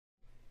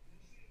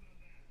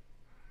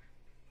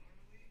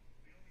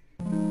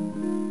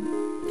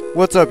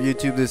What's up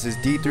YouTube, this is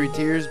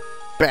D3Tears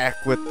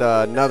back with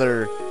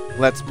another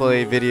Let's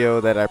Play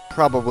video that I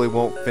probably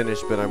won't finish,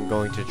 but I'm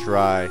going to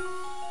try.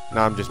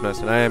 No, I'm just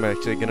messing. I am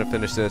actually going to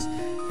finish this.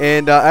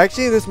 And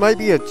actually this might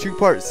be a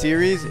two-part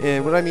series,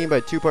 and what I mean by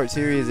two-part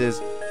series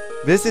is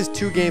this is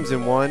two games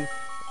in one,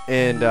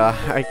 and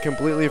I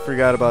completely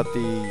forgot about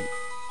the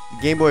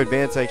Game Boy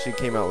Advance actually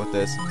came out with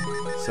this.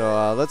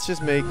 So let's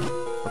just make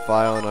a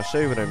file and I'll show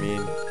you what I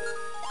mean.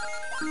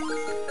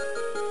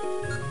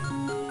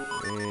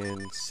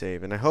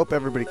 Save, and I hope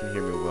everybody can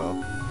hear me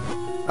well.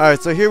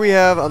 Alright, so here we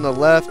have on the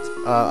left,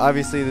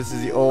 obviously this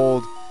is the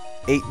old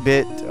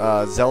 8-bit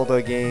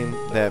Zelda game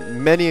that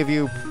many of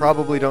you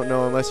probably don't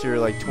know unless you're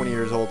like 20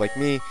 years old like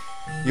me.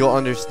 You'll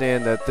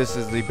understand that this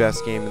is the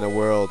best game in the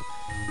world.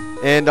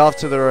 And off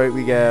to the right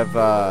we have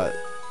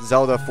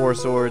Zelda 4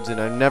 Swords,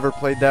 and I've never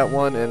played that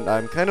one, and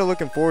I'm kind of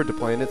looking forward to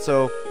playing it,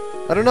 so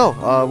I don't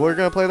know, we're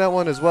going to play that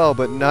one as well,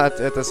 but not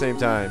at the same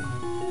time.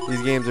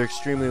 These games are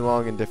extremely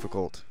long and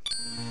difficult.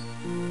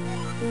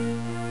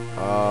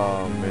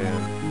 Oh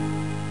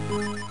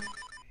man,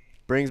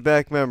 brings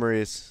back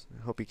memories.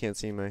 I hope you can't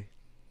see me.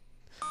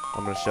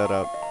 I'm gonna shut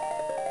up.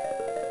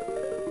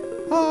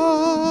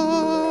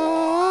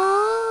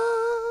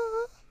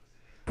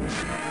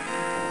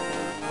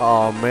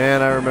 Oh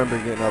man, I remember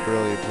getting up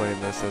early and playing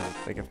this as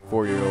like a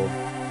 4-year-old.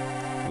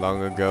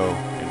 Long ago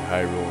in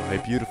Hyrule, a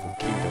beautiful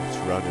kingdom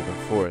surrounded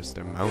with forests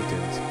and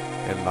mountains,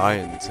 and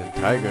lions and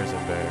tigers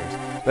and bears.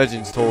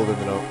 Legends told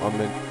of an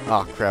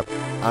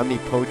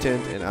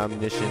omnipotent and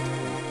omniscient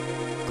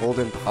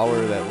golden power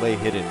that lay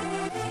hidden.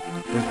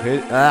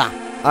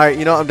 Alright,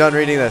 you know, I'm done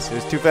reading this. It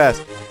was too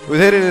fast. It was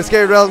hidden in a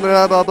scared realm,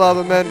 blah blah blah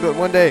blah men, but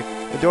one day,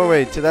 the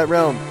doorway to that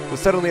realm was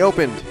suddenly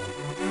opened.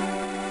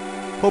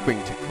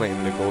 Hoping to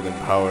claim the golden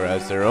power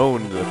as their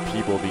own, the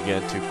people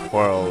began to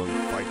quarrel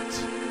and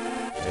fight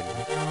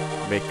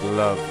and make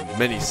love.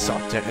 Many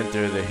sought to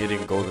enter the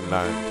hidden golden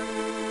land.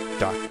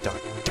 Dot dot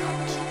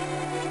dot.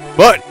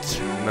 But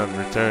none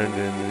returned,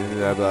 and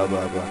blah blah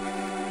blah blah.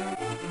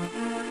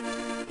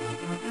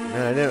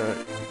 Man,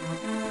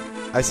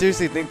 I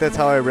seriously think that's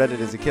how I read it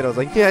as a kid. I was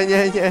like,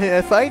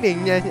 yeah,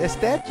 fighting,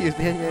 statues,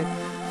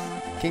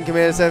 King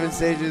commanded 7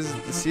 stages,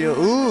 the seal.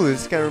 Ooh,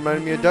 this kind of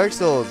reminded me of Dark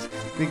Souls.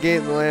 The gate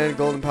in the land,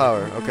 golden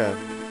power. Okay.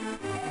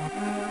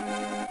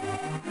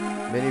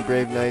 Many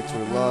brave knights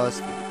were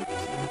lost.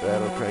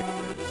 Battle cracked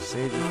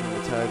sages from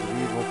the tides of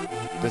evil.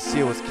 The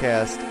seal was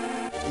cast.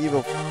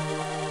 Evil.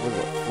 Was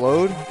it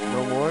flowed?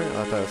 No more?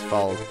 I thought it was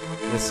followed.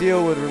 The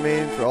seal would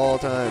remain for all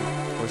time,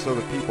 or so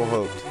the people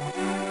hoped.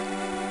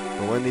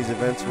 But when these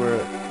events were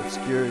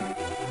obscured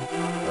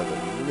by the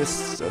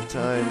mists of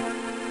time...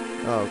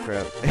 Oh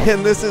crap.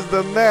 And this is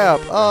the map!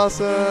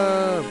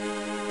 Awesome!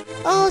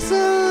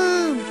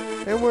 Awesome!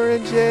 And we're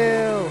in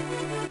jail!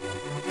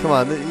 Come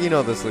on, you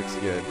know this looks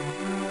good.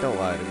 Don't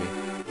lie to me.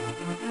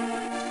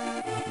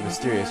 A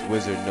mysterious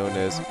wizard known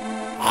as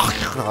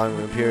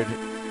appeared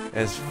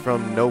as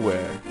from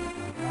nowhere.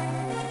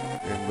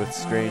 And with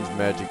strange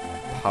magic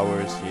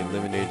powers, he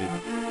eliminated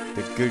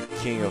the good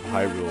king of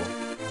Hyrule.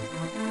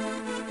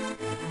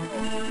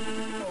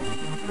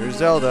 Here's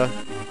Zelda.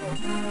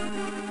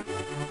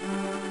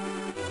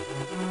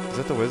 Is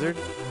that the wizard?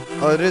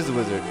 Oh, it is the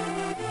wizard.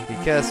 He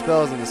cast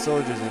spells on the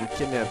soldiers and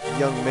kidnapped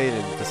young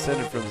maidens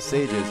descended from the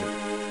sages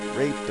and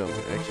raped them.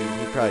 Actually,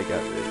 he probably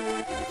got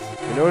raped.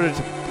 In order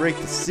to break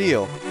the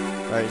seal.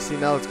 Alright, see,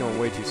 now it's going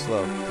way too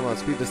slow. Come on,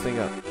 speed this thing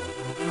up.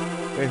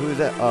 Wait, who is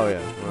that? Oh,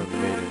 yeah, one of the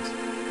maidens.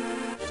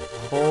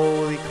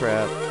 Holy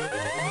crap.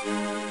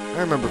 I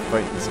remember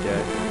fighting this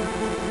guy.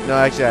 No,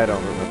 actually, I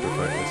don't remember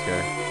fighting this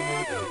guy.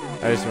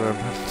 I just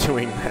remember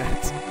doing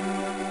that.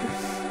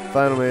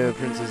 Final maiden,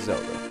 Princess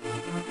Zelda.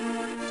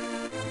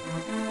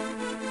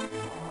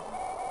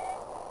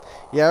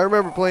 Yeah, I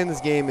remember playing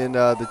this game, and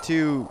the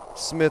two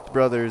Smith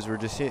brothers were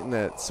just hitting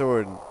that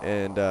sword,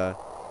 and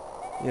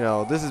you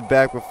know, this is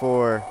back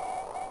before.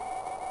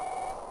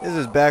 This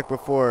is back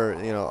before,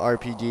 you know,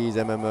 RPGs,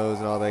 MMOs,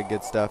 and all that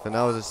good stuff. And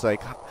I was just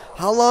like,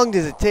 how long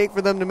does it take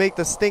for them to make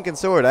the stinking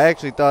sword? I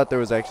actually thought there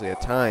was actually a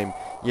time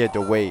you had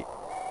to wait.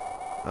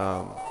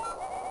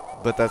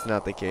 But that's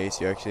not the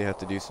case. You actually have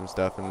to do some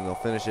stuff, and then they'll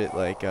finish it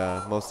like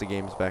most of the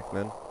games back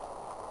then.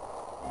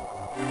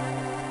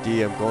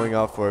 D, I'm going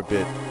out for a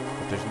bit,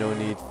 but there's no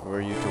need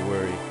for you to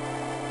worry.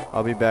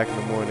 I'll be back in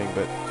the morning,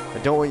 but I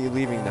don't want you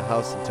leaving the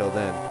house until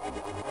then.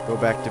 Go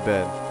back to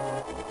bed.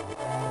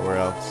 Or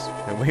else.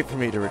 And wait for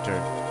me to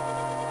return.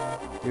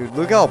 Dude,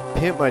 look how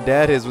pimp my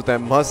dad is with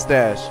that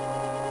mustache.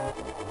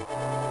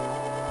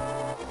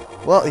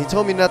 Well, he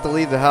told me not to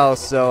leave the house,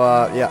 so,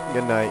 yeah,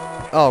 good night.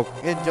 Oh,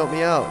 it jumped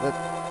me out.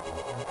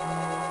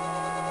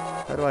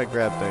 How do I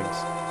grab things?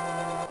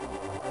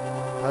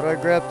 How do I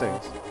grab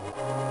things?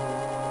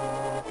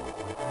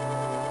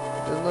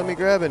 It doesn't let me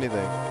grab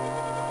anything.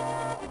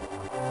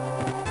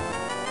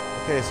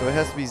 Okay, so it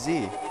has to be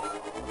Z.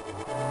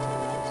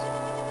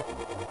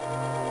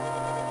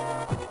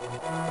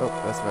 Oh,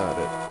 that's not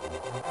it.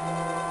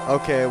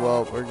 Okay,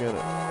 well, we're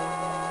gonna...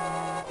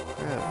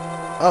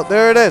 Oh,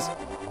 there it is!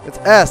 It's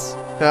S!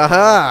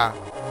 Haha!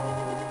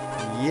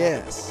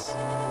 Yes!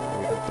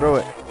 Throw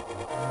it.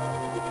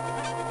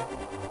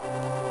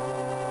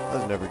 I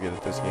was never good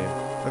at this game.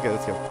 Okay,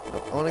 let's go. No,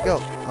 I want to go.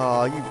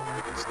 Aw, you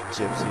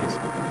gypsies.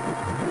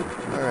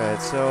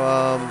 Alright, so,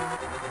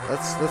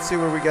 let's see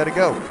where we gotta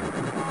go.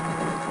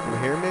 Over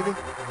here, maybe?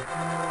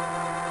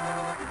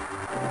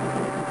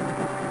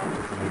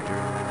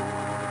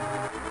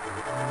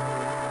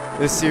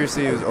 This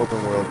seriously is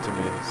open world to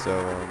me, so,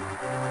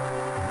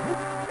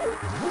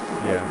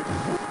 yeah.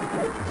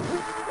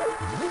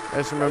 I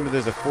just remember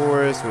there's a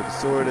forest where the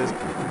sword is.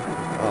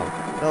 Oh,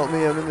 help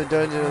me, I'm in the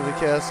dungeon of the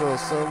castle.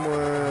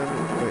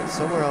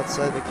 Somewhere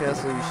outside the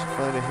castle you should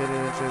find a hidden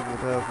entrance in the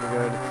path from the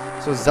garden.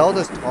 So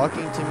Zelda's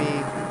talking to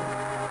me.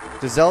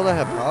 Does Zelda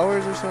have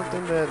powers or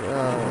something that,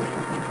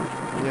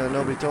 you know,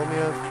 nobody told me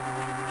of?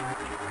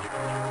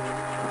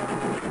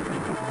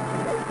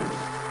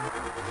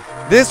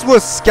 This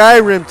was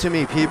Skyrim to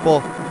me,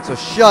 people, so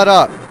shut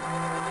up.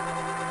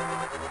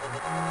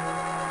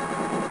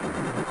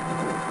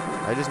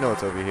 I just know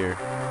it's over here.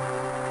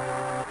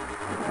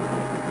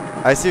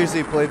 I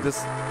seriously played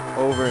this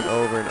over and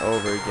over and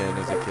over again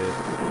as a kid.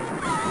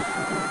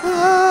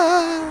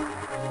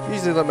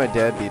 Usually let my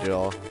dad beat it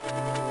all.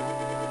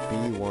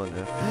 B1.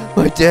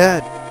 My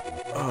dad!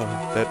 Oh,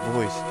 that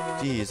voice.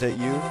 Gee, is that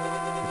you?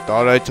 I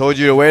thought I told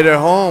you to wait at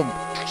home.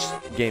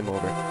 Game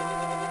over.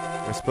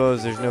 I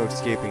suppose there's no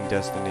escaping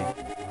destiny.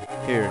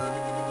 Here,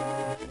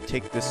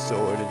 take this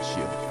sword and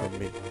shield from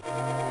me.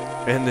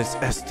 And this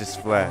Estus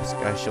flask.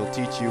 I shall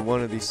teach you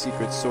one of these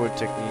secret sword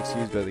techniques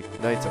used by the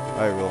Knights of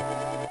Hyrule.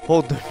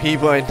 Hold the B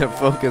button to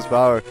focus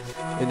power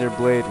in your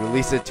blade.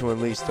 Release it to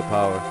unleash the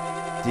power.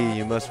 D,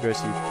 you must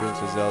rescue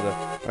Princess Zelda.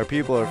 Our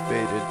people are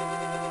fated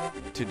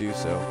to do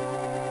so.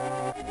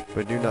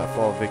 But do not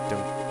fall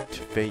victim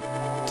to fate.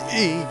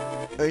 D,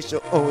 I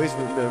shall always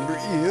remember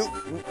you.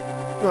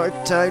 Our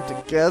time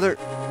together.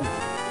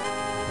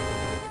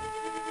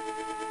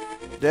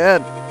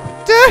 Dad!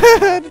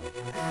 Dad!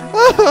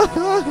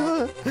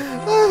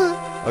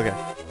 Okay.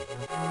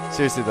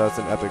 Seriously, that's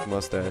an epic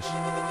mustache.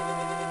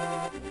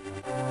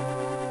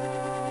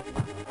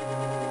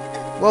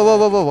 Whoa, whoa,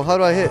 whoa, whoa, how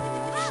do I hit?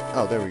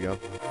 Oh, there we go.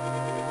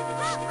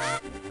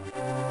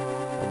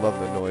 I love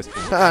the noise.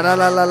 Ah, la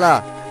la la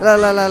la. La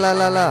la la la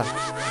la la.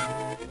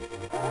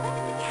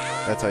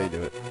 That's how you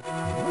do it.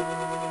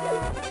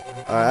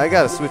 Alright, I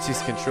gotta switch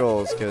these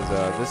controls because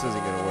this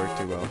isn't gonna work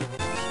too well.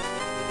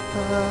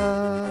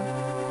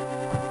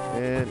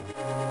 And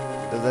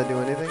does that do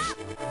anything?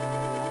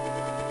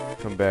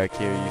 Come back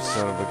here, you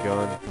son of a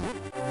gun.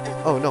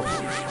 Oh no.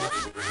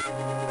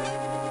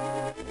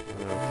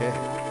 Okay.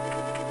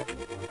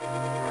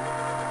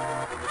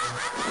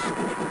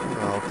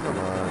 Oh, come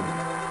on.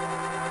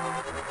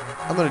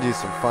 I'm gonna do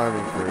some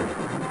farming for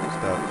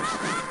stuff.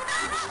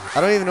 I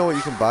don't even know what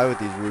you can buy with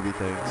these ruby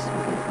things.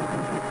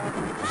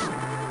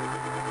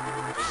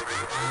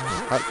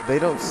 They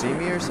don't see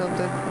me or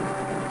something?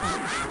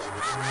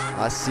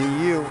 I see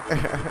you.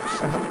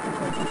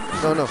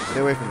 No, no, stay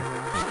away from me.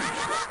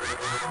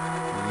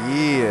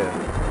 Yeah.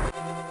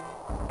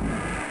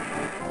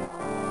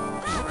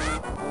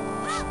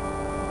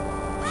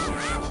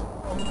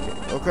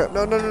 Oh crap,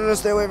 no, no, no, no,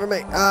 stay away from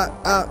me.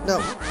 No.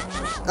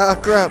 Ah,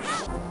 crap.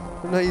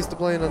 I'm not used to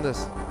playing on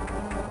this.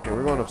 Okay,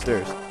 we're going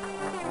upstairs.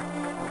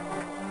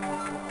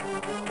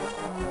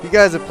 If you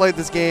guys have played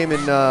this game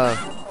and,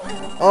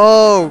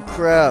 oh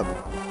crap.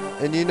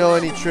 And you know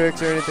any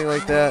tricks or anything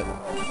like that,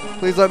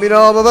 please let me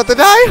know. I'm about to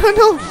die.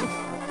 No.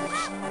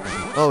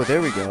 Oh,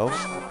 there we go.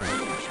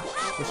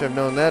 Wish I've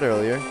known that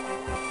earlier.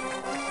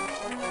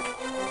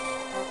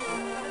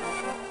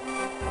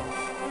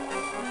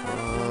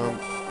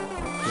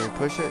 Can we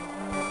push it?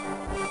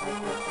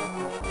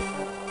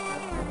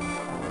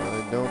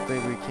 I don't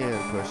think we can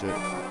push it.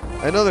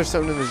 I know there's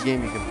something in this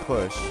game you can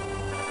push.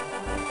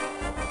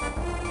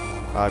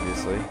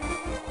 Obviously.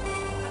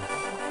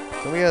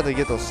 Then we had to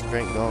get those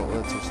strength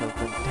gauntlets or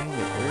something. Dang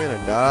it, we're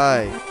gonna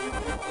die.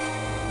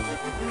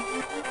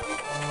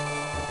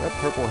 That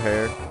purple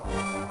hair.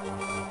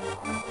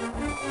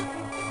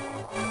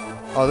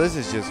 Oh, this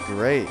is just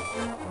great.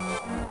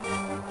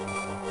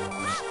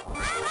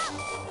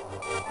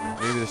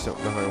 Maybe there's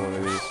something behind one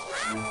of these.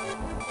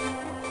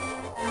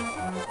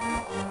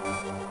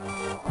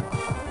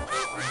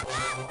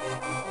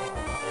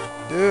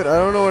 Dude, I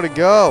don't know where to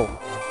go.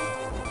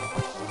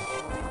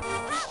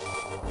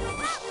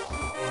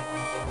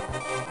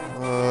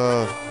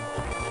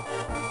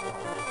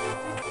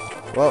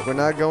 Well, we're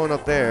not going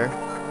up there.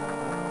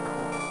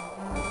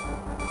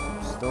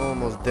 Still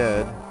almost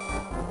dead.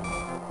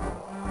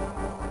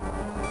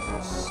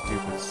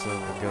 Stupid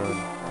son of a gun.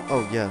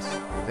 Oh, yes.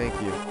 Thank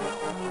you.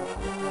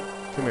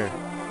 Come here.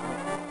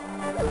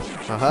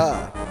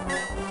 Haha!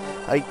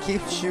 I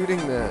keep shooting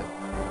that.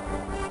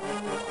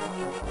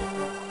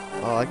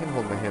 Oh, I can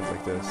hold my hands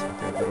like this.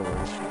 Okay, that'll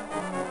work.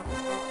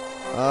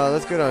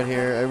 Let's go down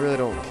here. I really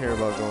don't care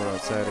about going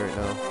outside right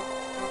now.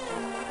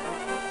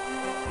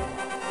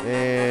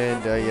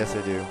 And, yes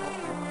I do.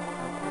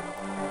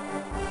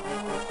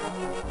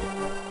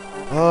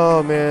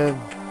 Oh, man.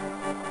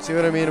 See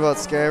what I mean about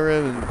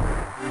Skyrim?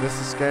 And this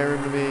is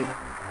Skyrim to me.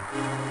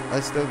 I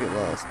still get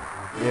lost.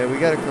 Yeah, we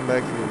gotta come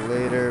back here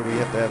later. We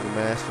have to have the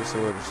Master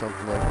Sword or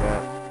something like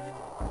that.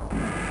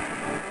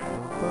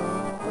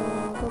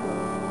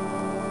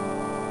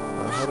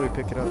 How do we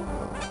pick it up?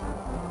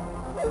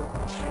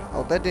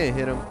 Oh, that didn't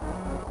hit him.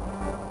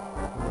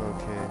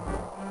 Okay.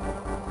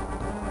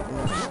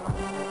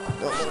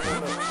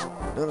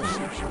 No.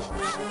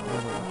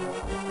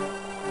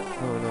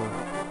 No.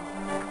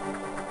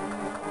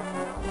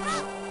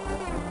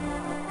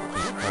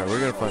 Alright, we're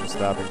gonna find a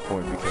stopping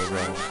point because,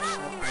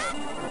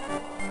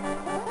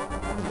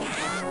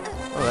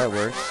 oh, that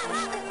works.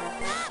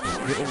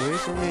 Get away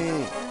from me!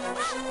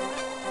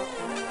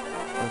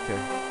 Okay.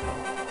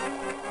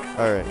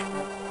 Alright.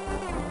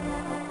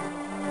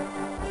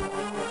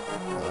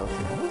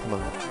 Okay, come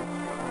on.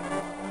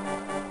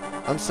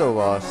 I'm so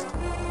lost.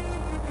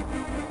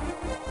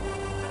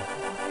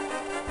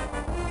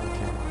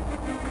 Okay.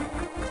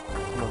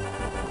 Come on.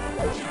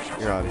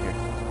 You're out of here.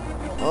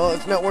 Oh,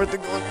 it's not worth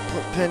it going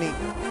penny.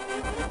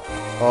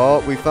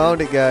 Oh, we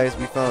found it, guys.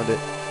 We found it.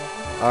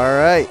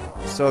 Alright.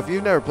 So if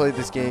you've never played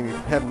this game, you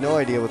have no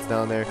idea what's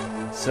down there.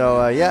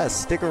 So yeah,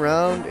 stick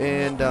around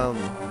and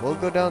we'll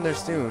go down there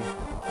soon.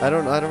 I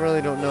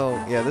really don't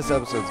know. Yeah, this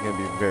episode's gonna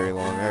be very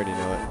long. I already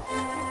know it.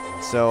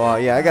 So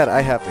yeah,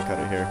 I have to cut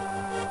it here.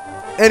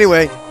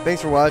 Anyway,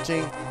 thanks for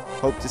watching.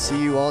 Hope to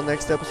see you all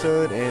next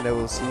episode, and I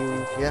will see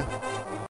you. Yeah.